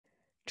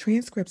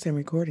Transcripts and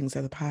recordings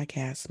of the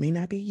podcast may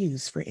not be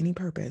used for any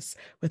purpose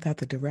without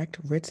the direct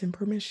written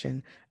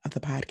permission of the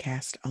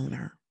podcast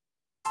owner.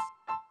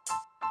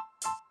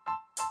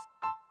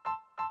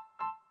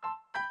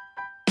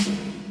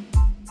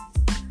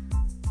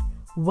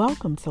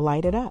 Welcome to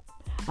Light It Up,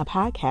 a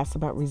podcast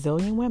about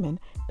resilient women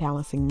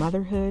balancing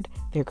motherhood,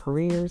 their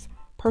careers,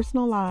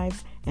 personal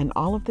lives, and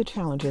all of the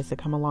challenges that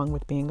come along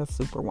with being a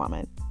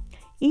superwoman.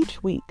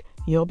 Each week,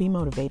 you'll be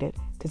motivated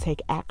to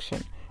take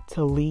action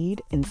to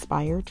lead,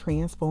 inspire,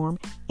 transform,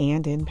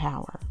 and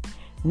empower.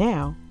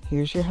 Now,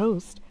 here's your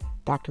host,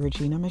 Dr.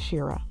 Aginah M.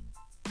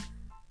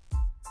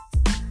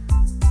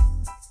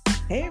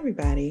 Hey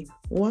everybody,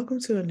 welcome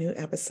to a new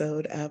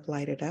episode of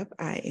Light It Up.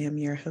 I am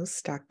your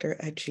host, Dr.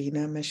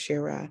 Aginah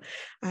M.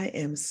 I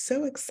am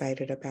so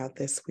excited about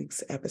this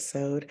week's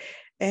episode.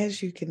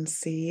 As you can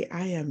see,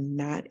 I am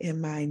not in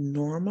my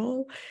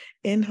normal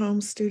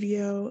in-home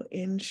studio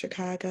in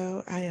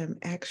Chicago. I am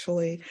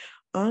actually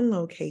on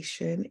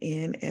location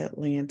in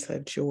Atlanta,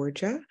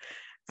 Georgia.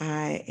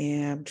 I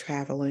am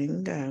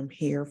traveling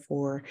here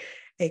for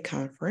a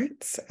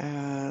conference,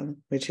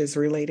 which is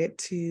related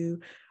to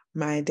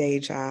my day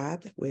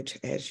job, which,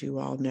 as you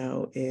all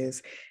know,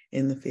 is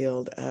in the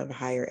field of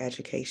higher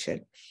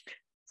education.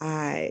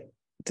 I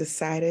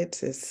decided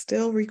to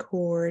still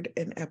record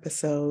an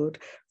episode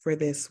for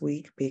this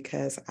week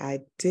because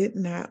I did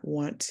not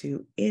want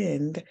to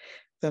end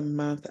the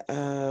month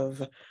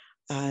of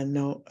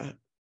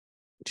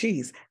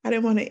I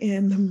didn't want to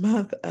end the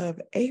month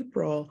of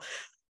April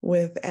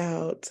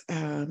without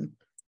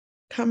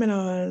coming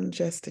on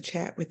just to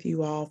chat with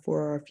you all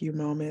for a few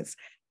moments.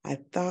 I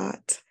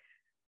thought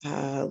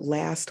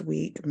last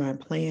week my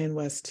plan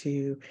was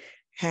to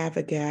have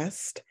a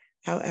guest.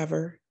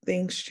 However,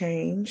 things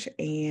change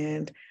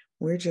and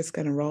we're just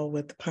going to roll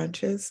with the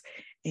punches.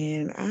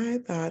 And I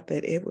thought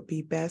that it would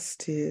be best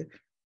to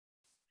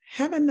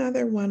have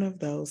another one of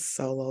those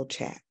solo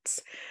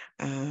chats.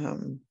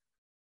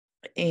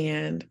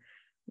 And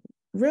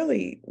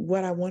really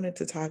what I wanted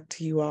to talk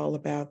to you all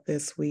about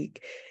this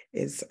week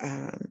is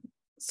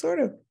sort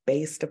of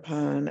based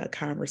upon a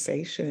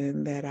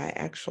conversation that I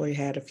actually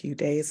had a few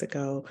days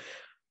ago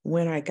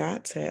when I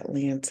got to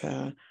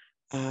Atlanta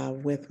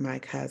with my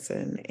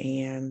cousin.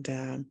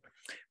 And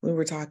we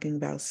were talking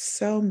about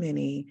so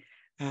many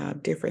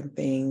different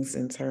things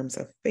in terms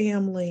of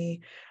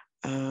family,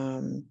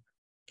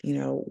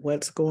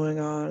 what's going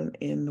on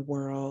in the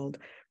world,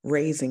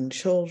 raising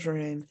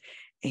children.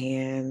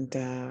 And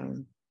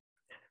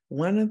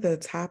one of the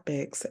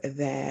topics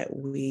that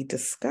we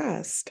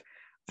discussed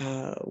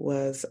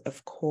was,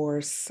 of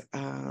course,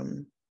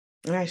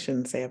 I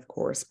shouldn't say of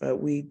course, but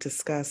we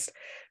discussed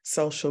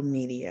social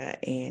media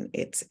and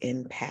its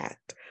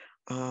impact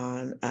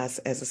on us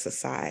as a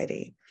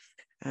society.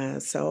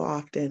 So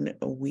often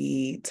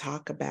we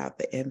talk about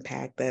the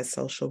impact that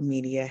social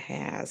media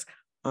has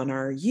on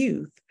our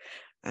youth,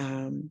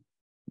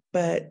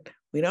 but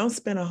we don't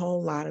spend a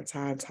whole lot of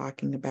time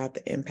talking about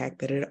the impact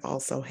that it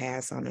also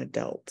has on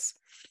adults.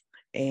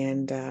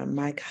 And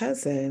my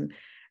cousin,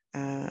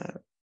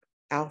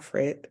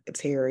 Alfred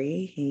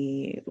Terry,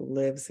 he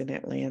lives in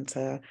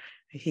Atlanta.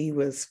 He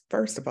was,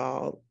 first of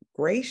all,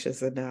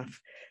 gracious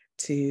enough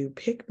to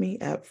pick me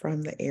up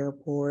from the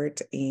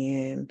airport,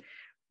 and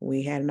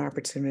we had an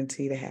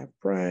opportunity to have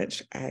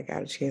brunch. I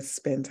got a chance to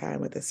spend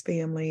time with his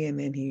family, and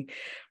then he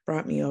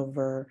brought me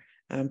over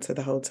to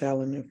the hotel.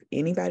 And if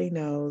anybody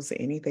knows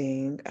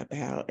anything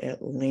about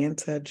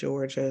Atlanta,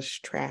 Georgia's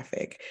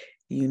traffic,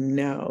 you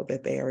know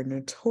that they are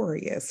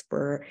notorious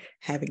for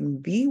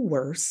having the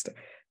worst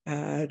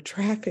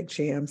traffic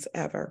jams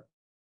ever.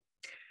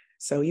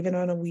 So even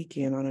on a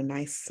weekend, on a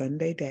nice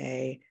Sunday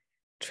day,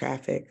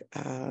 traffic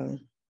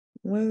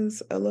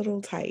was a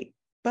little tight.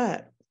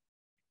 But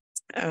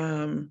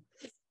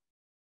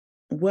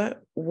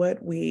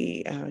what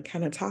we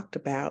kind of talked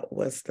about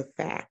was the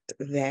fact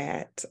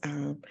that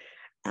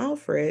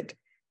Alfred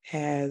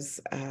has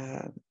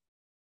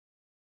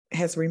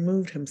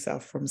removed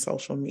himself from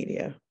social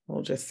media.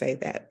 We'll just say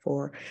that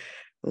for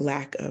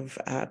lack of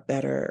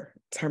better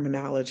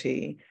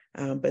terminology,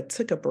 but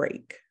took a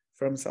break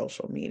from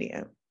social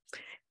media.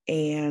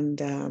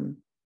 And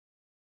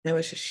I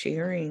was just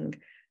sharing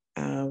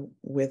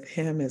with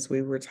him as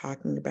we were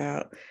talking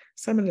about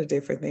some of the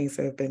different things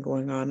that have been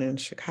going on in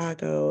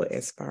Chicago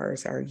as far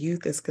as our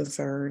youth is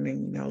concerned.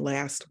 And,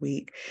 last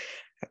week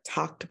I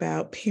talked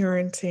about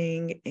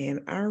parenting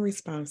and our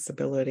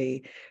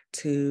responsibility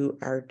to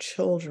our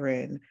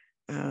children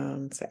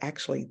to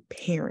actually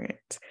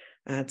parent,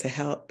 to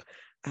help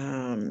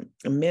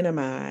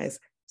minimize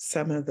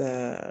some of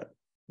the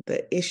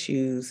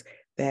issues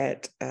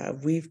that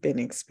we've been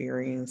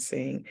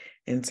experiencing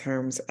in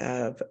terms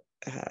of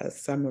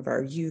some of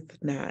our youth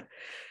not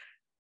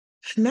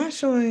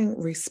showing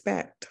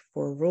respect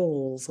for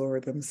rules or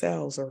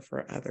themselves or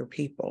for other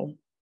people.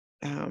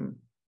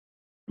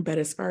 But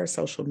as far as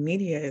social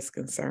media is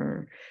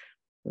concerned,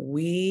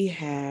 we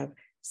have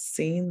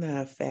seen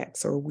the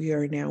effects, or we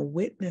are now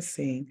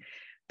witnessing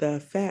the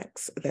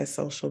effects that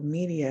social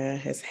media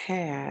has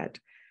had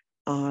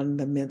on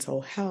the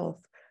mental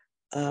health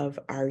of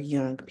our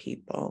young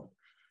people.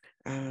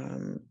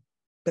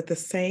 But the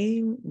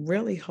same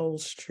really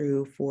holds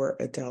true for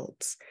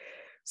adults.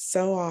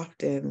 So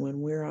often when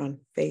we're on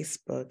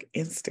Facebook,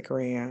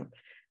 Instagram,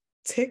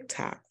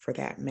 TikTok for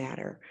that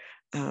matter,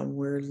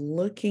 we're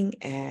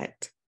looking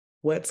at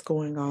what's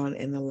going on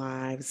in the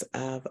lives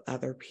of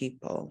other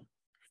people.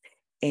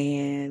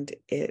 And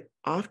it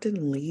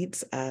often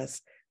leads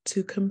us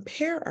to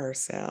compare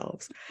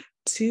ourselves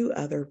to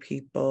other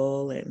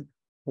people and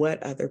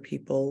what other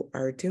people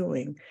are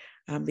doing,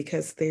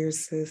 because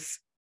there's this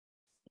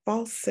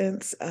false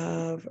sense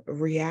of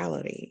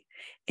reality.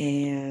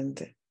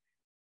 And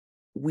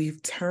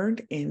we've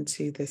turned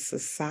into this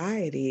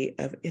society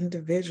of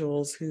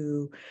individuals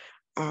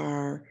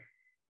are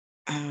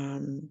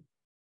um,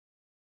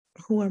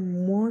 who are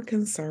more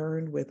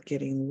concerned with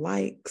getting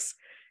likes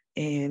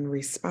and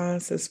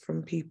responses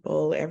from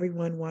people.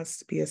 Everyone wants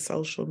to be a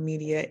social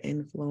media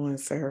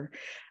influencer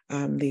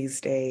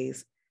these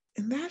days,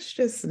 and that's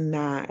just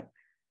not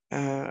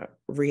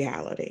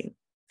reality.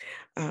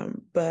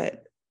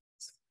 But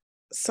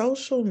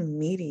social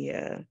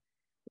media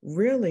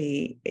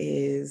really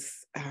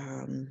is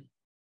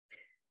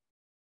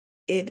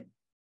it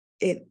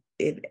it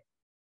it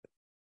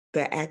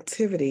the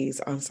activities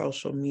on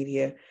social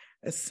media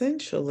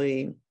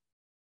essentially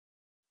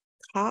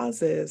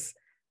causes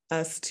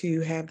us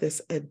to have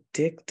this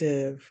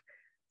addictive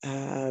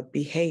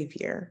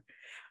behavior.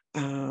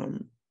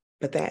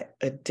 But that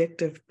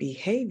addictive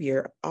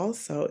behavior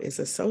also is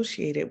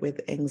associated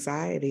with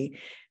anxiety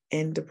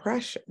and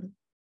depression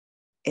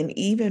and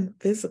even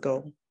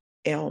physical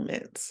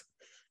ailments.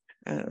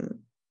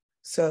 Um,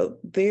 so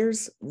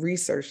there's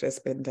research that's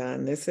been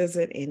done. This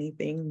isn't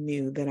anything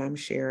new that I'm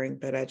sharing,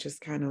 but I just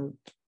kind of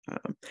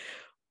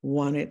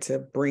wanted to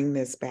bring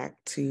this back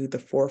to the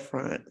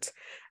forefront.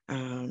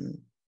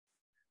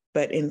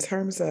 But in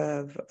terms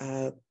of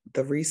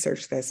the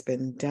research that's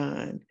been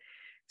done,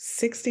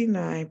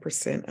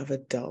 69% of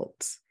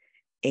adults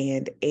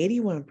and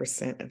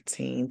 81% of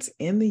teens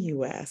in the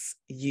US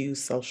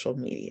use social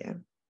media.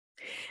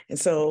 And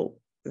so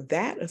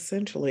that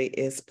essentially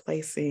is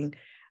placing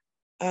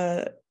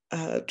a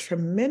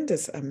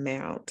tremendous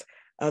amount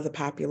of the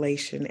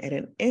population at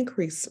an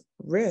increased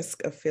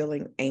risk of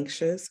feeling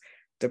anxious,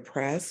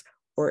 depressed,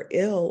 or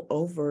ill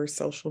over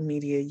social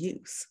media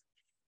use.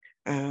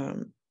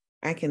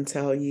 I can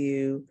tell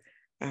you,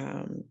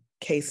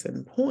 case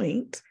in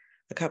point,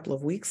 a couple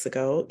of weeks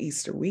ago,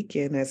 Easter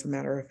weekend, as a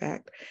matter of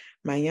fact,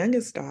 my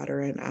youngest daughter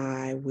and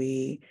I,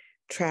 we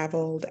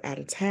traveled out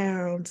of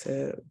town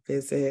to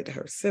visit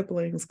her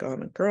siblings, go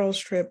on a girls'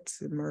 trip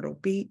to Myrtle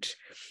Beach.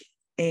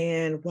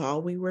 And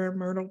while we were in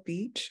Myrtle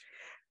Beach,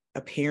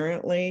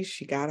 apparently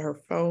she got her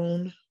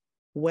phone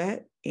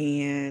wet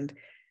and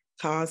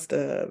caused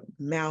a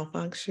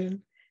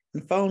malfunction.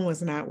 The phone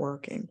was not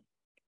working.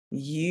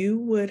 You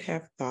would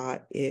have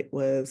thought it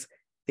was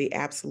the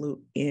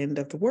absolute end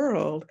of the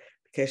world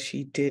because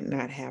she did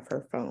not have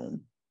her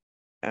phone.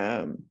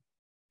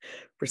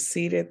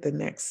 Proceeded the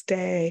next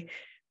day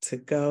to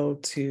go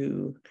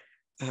to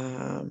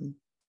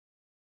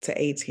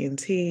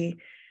AT&T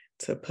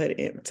to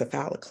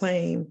file a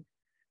claim.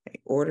 I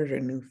ordered a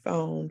new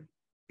phone.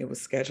 It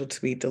was scheduled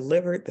to be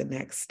delivered the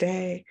next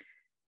day.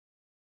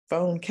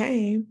 Phone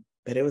came,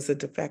 but it was a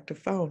defective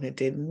phone. It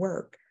didn't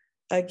work.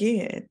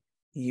 Again,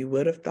 you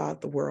would have thought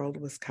the world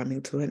was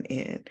coming to an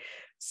end.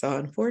 So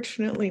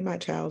unfortunately, my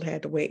child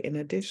had to wait an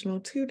additional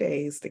 2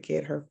 days to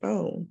get her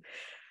phone.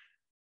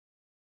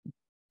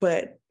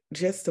 But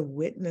just to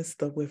witness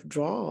the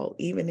withdrawal,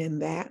 even in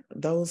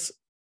those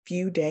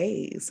few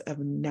days of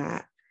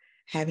not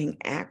having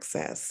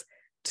access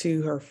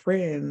to her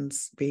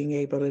friends, being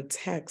able to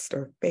text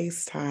or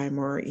FaceTime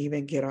or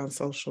even get on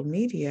social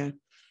media,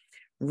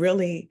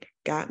 really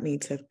got me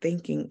to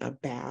thinking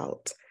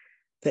about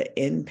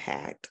the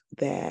impact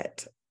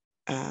that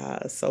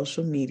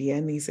social media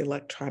and these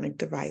electronic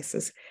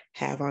devices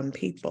have on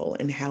people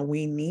and how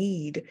we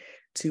need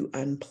to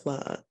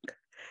unplug.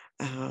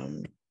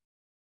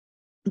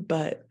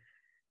 But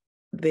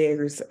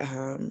there's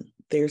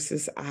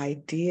this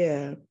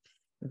idea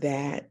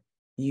that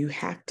you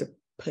have to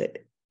put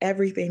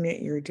everything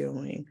that you're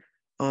doing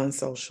on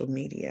social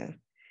media.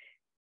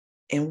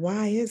 And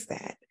why is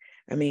that?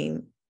 I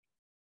mean,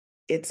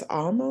 it's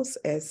almost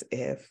as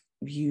if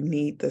you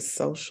need the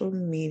social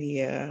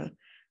media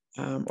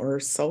or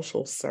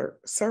social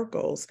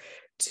circles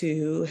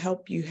to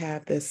help you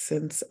have this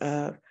sense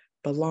of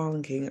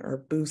belonging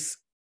or boost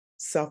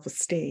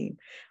self-esteem.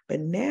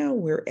 But now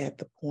we're at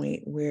the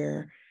point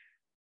where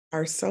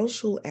our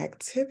social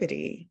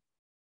activity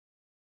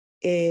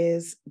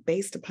is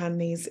based upon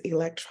these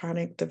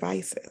electronic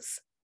devices.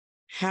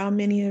 How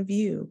many of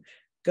you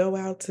go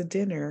out to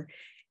dinner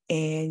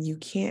and you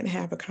can't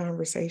have a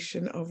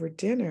conversation over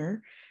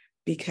dinner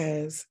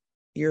because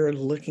you're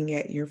looking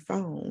at your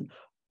phone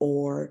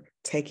or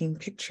taking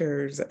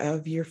pictures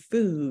of your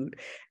food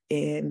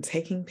and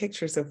taking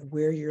pictures of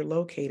where you're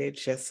located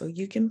just so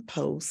you can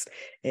post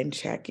and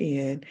check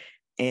in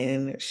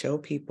and show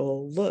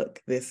people,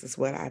 look, this is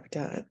what I've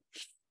done.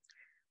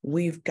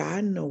 we've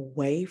gotten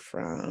away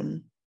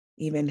from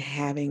even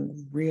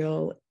having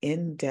real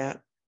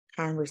in-depth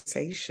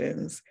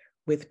conversations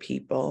with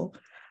people,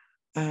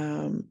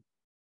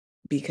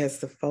 because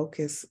the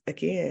focus,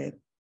 again,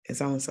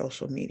 is on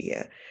social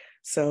media.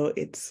 So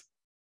it's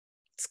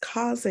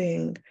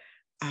causing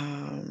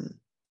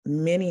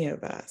many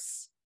of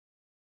us,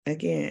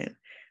 again,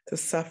 to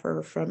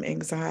suffer from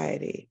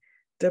anxiety,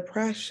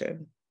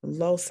 depression,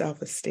 low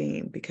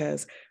self-esteem,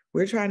 because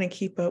we're trying to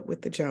keep up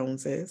with the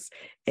Joneses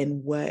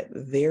and what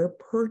they're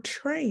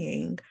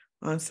portraying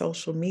on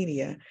social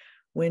media,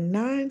 when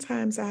 9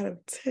 times out of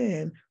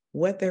 10,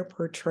 what they're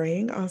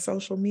portraying on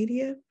social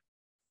media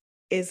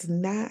is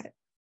not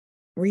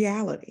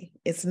reality.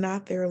 It's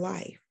not their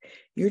life.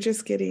 You're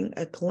just getting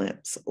a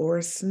glimpse or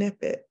a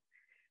snippet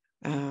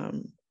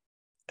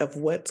of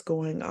what's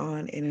going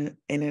on in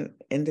an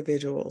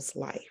individual's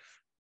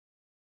life.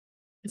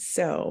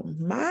 So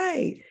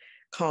my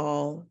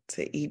call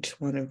to each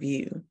one of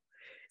you,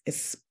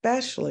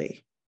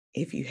 especially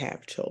if you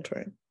have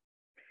children,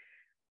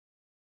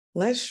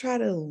 let's try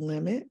to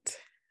limit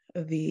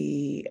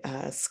the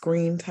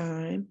screen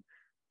time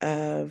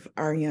of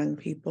our young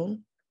people.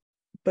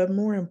 But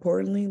more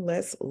importantly,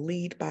 let's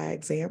lead by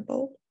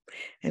example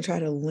and try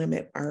to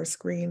limit our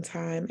screen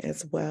time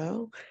as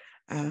well.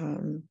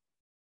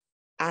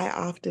 I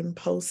often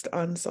post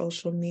on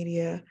social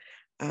media.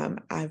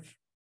 I've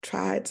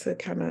tried to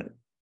kind of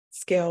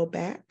scale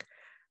back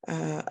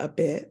a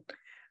bit,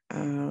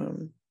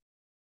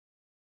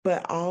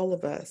 but all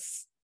of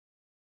us,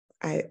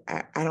 I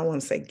don't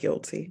want to say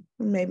guilty,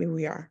 maybe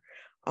we are.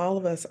 All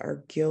of us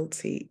are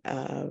guilty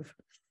of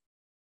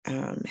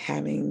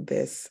having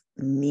this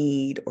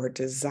need or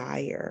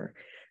desire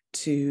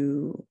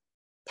to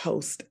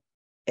post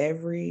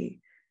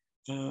every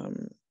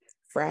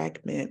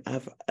fragment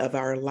of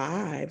our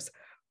lives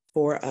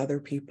for other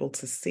people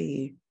to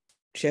see,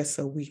 just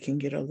so we can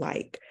get a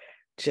like,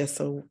 just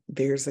so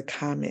there's a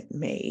comment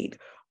made,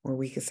 or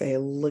we can say,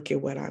 look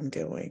at what I'm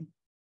doing.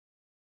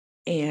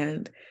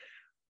 And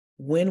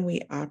when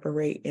we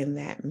operate in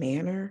that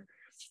manner,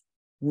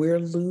 we're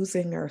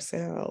losing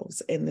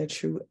ourselves in the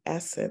true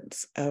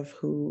essence of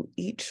who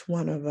each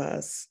one of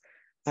us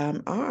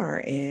are,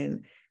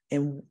 and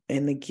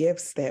the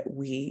gifts that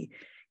we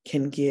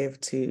can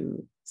give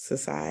to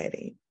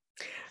society.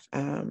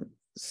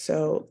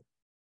 So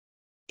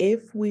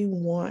if we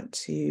want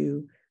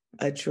to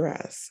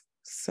address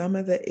some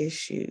of the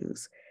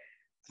issues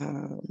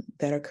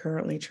that are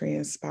currently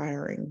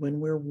transpiring, when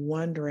we're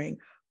wondering,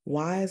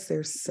 why is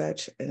there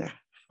such a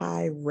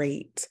high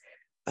rate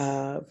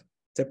of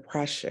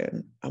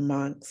depression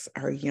amongst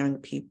our young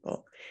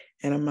people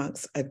and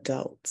amongst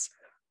adults?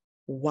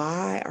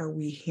 Why are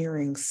we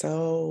hearing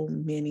so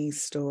many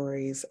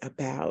stories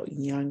about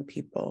young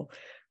people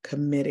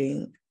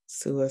committing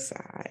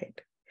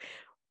suicide?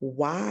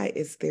 Why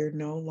is there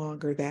no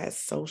longer that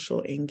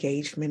social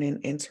engagement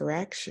and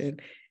interaction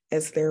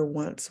as there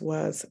once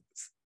was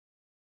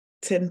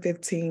 10,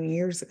 15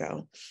 years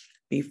ago,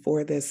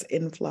 before this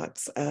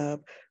influx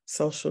of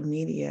social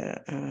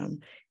media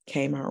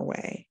came our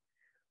way?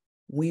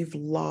 We've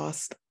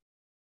lost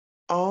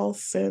all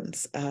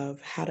sense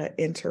of how to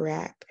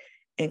interact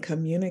and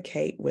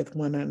communicate with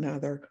one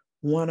another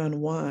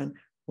one-on-one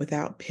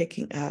without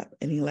picking up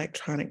an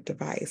electronic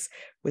device,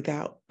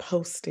 without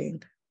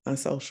posting on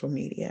social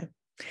media.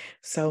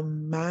 So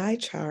my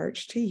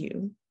charge to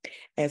you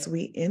as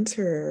we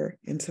enter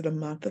into the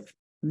month of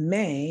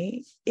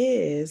May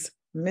is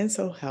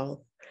Mental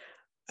Health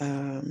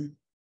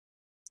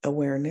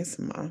Awareness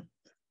Month.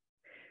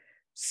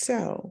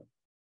 So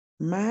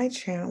my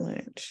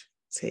challenge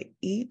to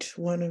each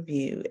one of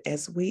you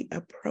as we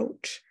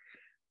approach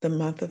the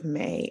month of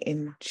May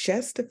in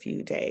just a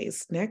few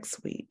days,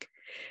 next week,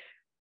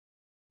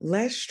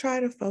 let's try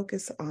to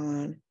focus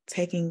on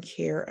taking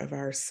care of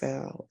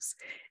ourselves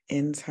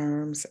in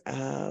terms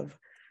of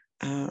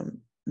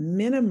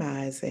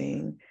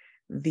minimizing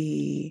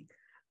the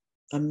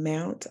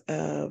amount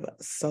of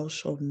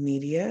social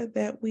media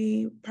that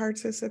we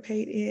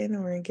participate in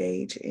or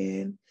engage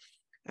in,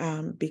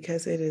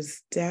 because it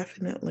is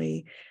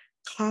definitely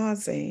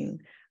causing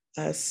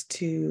us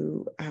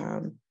to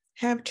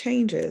have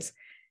changes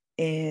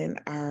in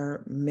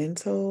our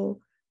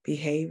mental,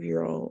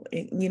 behavioral,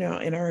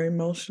 in our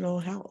emotional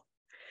health.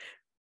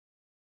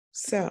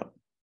 So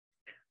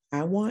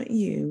I want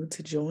you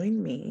to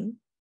join me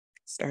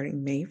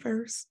starting May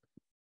 1st.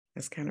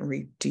 Let's kind of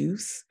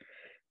reduce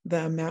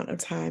the amount of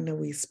time that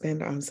we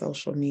spend on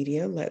social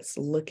media. Let's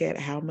look at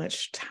how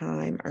much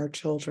time our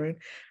children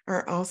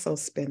are also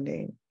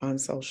spending on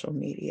social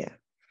media.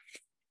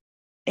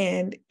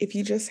 And if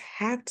you just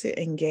have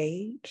to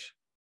engage,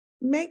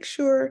 make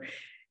sure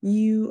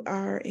you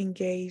are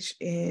engaged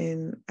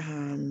in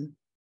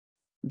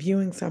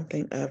viewing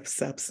something of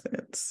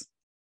substance.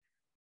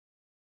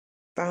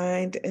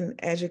 Find an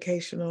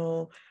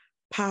educational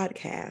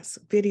podcast,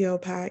 video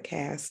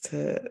podcast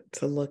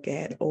to look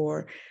at,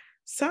 or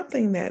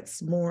something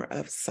that's more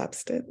of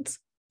substance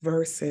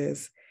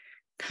versus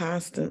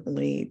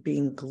constantly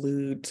being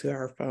glued to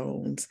our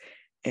phones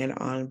and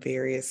on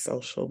various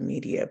social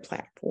media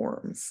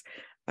platforms.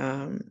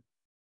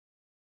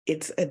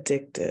 It's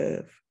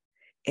addictive,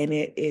 and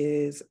it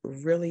is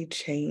really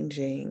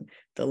changing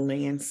the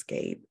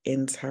landscape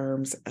in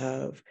terms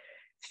of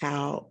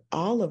how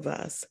all of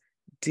us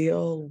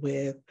deal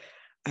with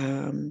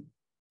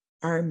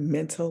our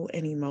mental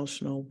and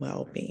emotional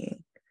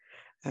well-being.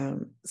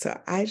 So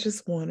I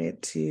just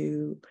wanted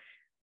to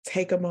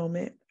take a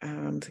moment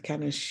to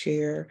kind of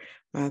share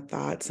my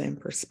thoughts and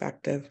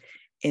perspective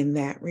in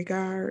that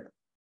regard,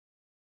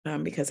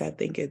 because I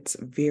think it's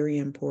very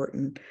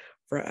important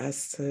for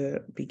us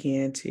to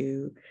begin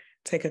to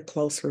take a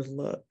closer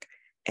look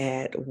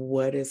at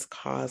what is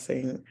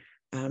causing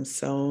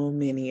so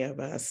many of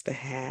us to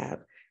have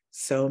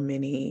so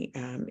many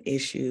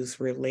issues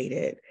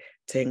related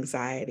to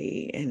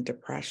anxiety and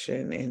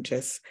depression and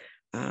just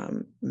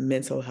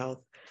mental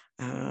health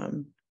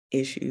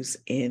issues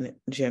in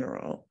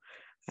general.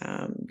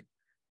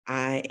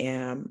 I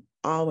am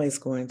always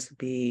going to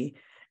be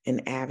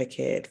an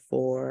advocate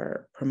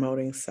for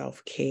promoting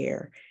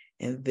self-care,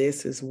 and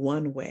this is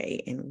one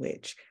way in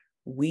which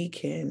we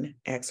can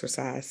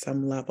exercise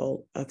some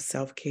level of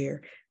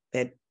self-care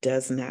that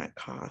does not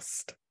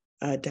cost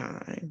a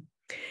dime.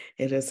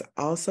 It is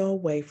also a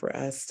way for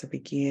us to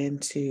begin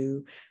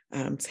to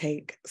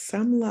take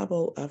some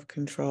level of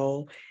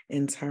control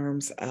in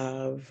terms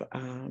of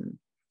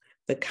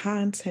the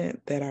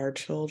content that our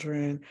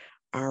children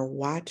are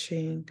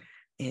watching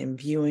and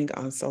viewing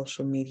on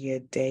social media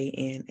day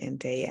in and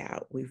day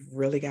out. We've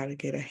really got to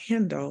get a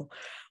handle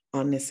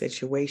on this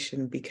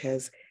situation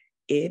because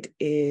it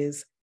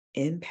is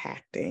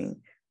impacting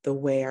the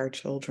way our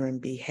children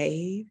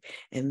behave.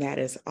 And that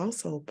is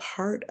also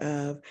part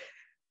of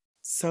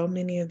so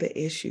many of the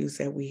issues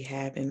that we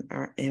have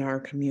in our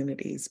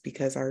communities,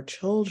 because our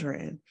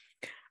children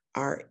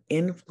are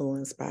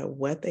influenced by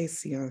what they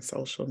see on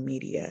social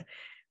media.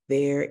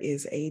 There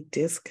is a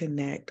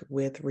disconnect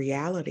with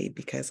reality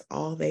because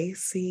all they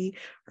see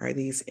are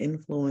these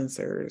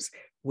influencers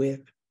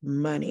with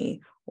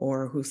money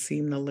or who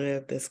seem to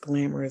live this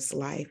glamorous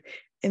life,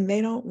 and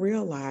they don't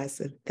realize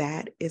that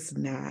that is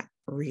not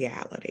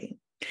reality.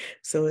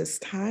 So it's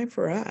time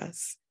for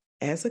us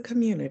as a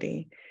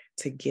community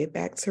to get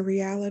back to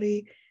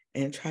reality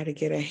and try to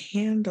get a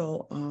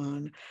handle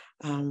on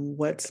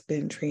what's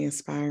been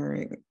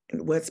transpiring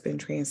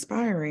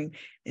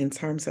in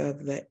terms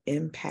of the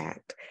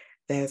impact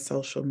that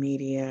social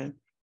media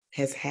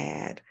has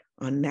had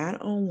on not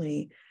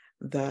only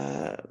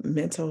the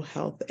mental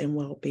health and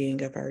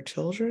well-being of our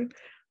children,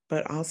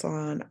 but also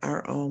on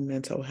our own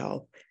mental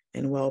health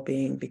and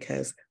well-being,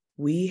 because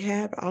we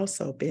have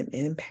also been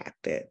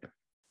impacted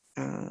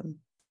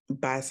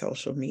by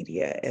social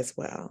media as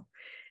well.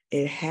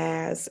 It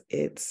has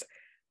its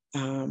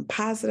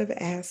positive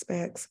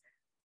aspects,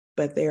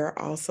 but there are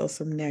also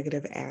some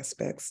negative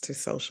aspects to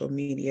social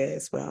media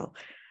as well.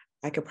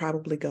 I could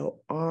probably go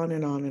on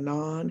and on and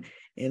on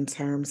in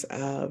terms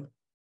of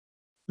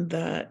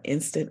the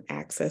instant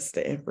access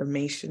to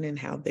information and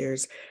how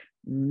there's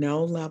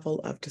no level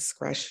of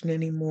discretion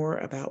anymore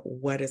about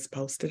what is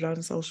posted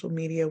on social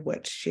media,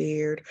 what's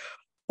shared,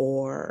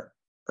 or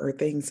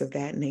things of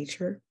that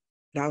nature.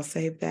 But I'll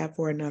save that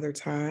for another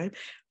time.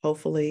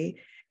 Hopefully,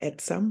 at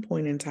some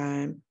point in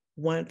time,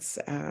 once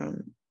I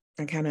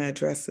kind of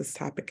address this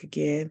topic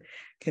again,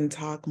 can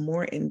talk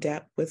more in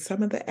depth with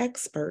some of the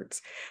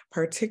experts,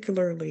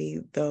 particularly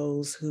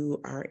those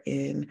who are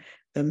in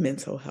the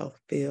mental health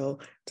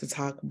field, to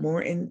talk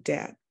more in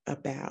depth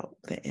about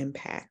the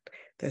impact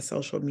that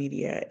social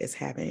media is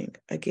having,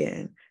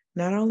 again,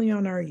 not only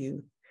on our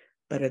youth,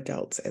 but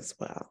adults as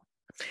well.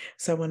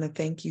 So I want to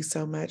thank you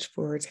so much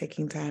for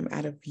taking time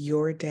out of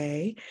your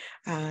day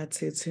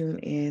to tune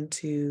in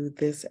to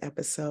this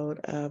episode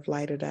of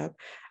Light It Up.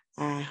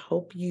 I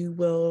hope you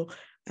will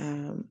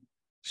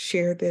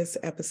share this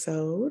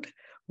episode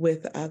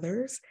with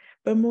others,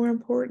 but more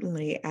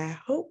importantly, I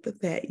hope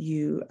that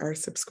you are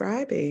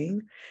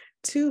subscribing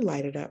to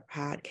Light It Up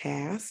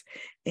podcast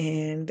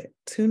and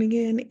tuning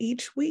in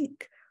each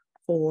week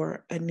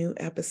for a new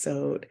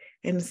episode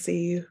and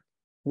see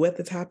what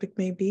the topic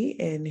may be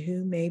and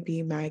who may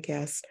be my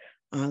guest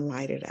on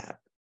Light It Up.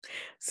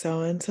 So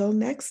until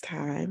next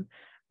time,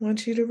 I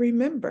want you to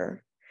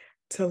remember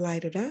to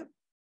light it up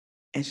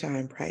and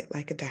shine bright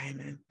like a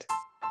diamond.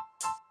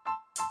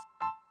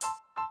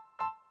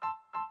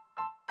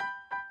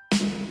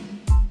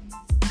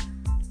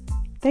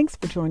 Thanks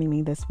for joining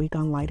me this week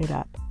on Light It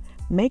Up.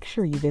 Make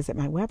sure you visit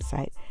my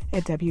website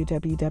at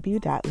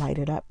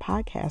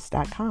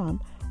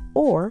www.lightituppodcast.com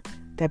or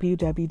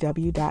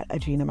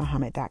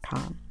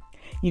www.aginahmuhammad.com.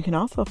 You can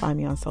also find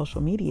me on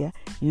social media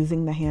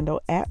using the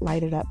handle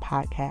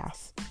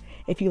 @LightItUpPodcasts.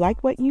 If you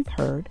like what you've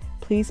heard,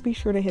 please be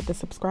sure to hit the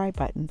subscribe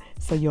button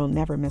so you'll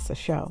never miss a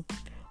show.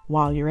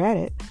 While you're at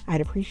it,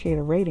 I'd appreciate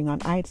a rating on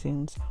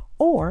iTunes,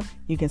 or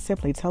you can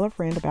simply tell a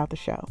friend about the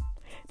show.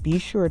 Be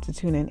sure to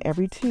tune in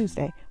every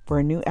Tuesday for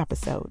a new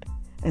episode.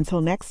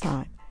 Until next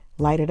time,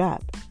 light it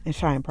up and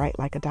shine bright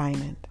like a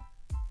diamond.